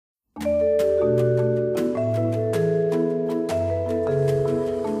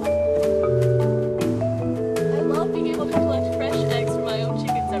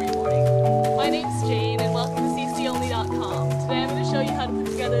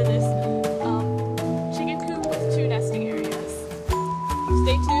of this chicken coop with 2 nesting areas.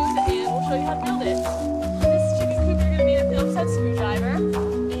 Stay tuned and we'll show you how to build it. For this chicken coop, you're going to need a Phillips head screwdriver and a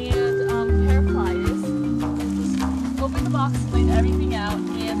pair of pliers. Just open the box and lay everything out,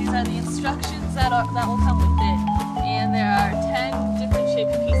 and these are the instructions that will come with it. And there are 10 different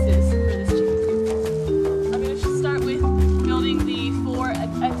shaped pieces for this chicken coop. I'm going to start with building the 4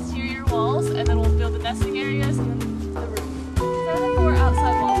 exterior walls, and then we'll build the nesting areas and then the roof. These are the 4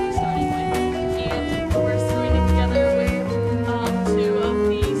 outside walls we're starting with, and we're screwing them together with 2 of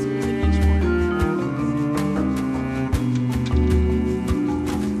the screws in each corner.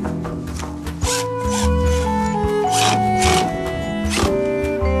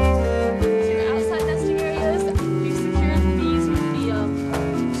 Your outside nesting areas, we've secured these with the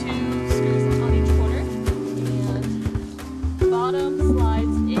 2 screws on each corner, and the bottom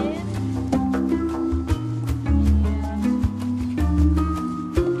slides in.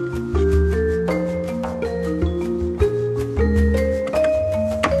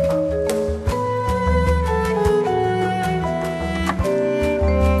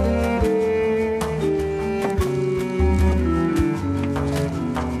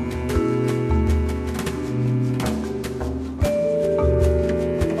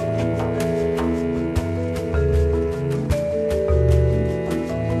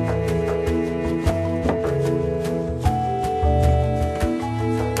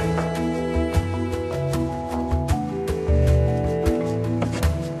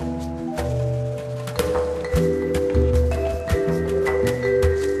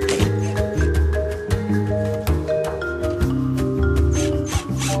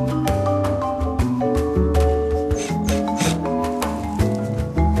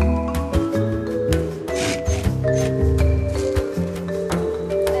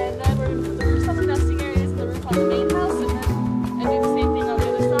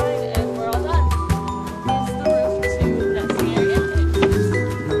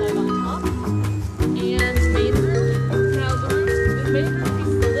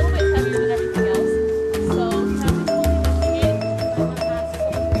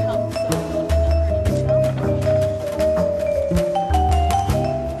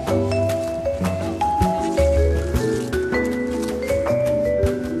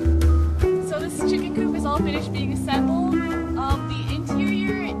 Finished being assembled. The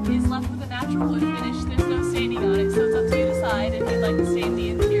interior is left with a natural wood finish. There's no staining on it, so it's up to you to decide if you'd like to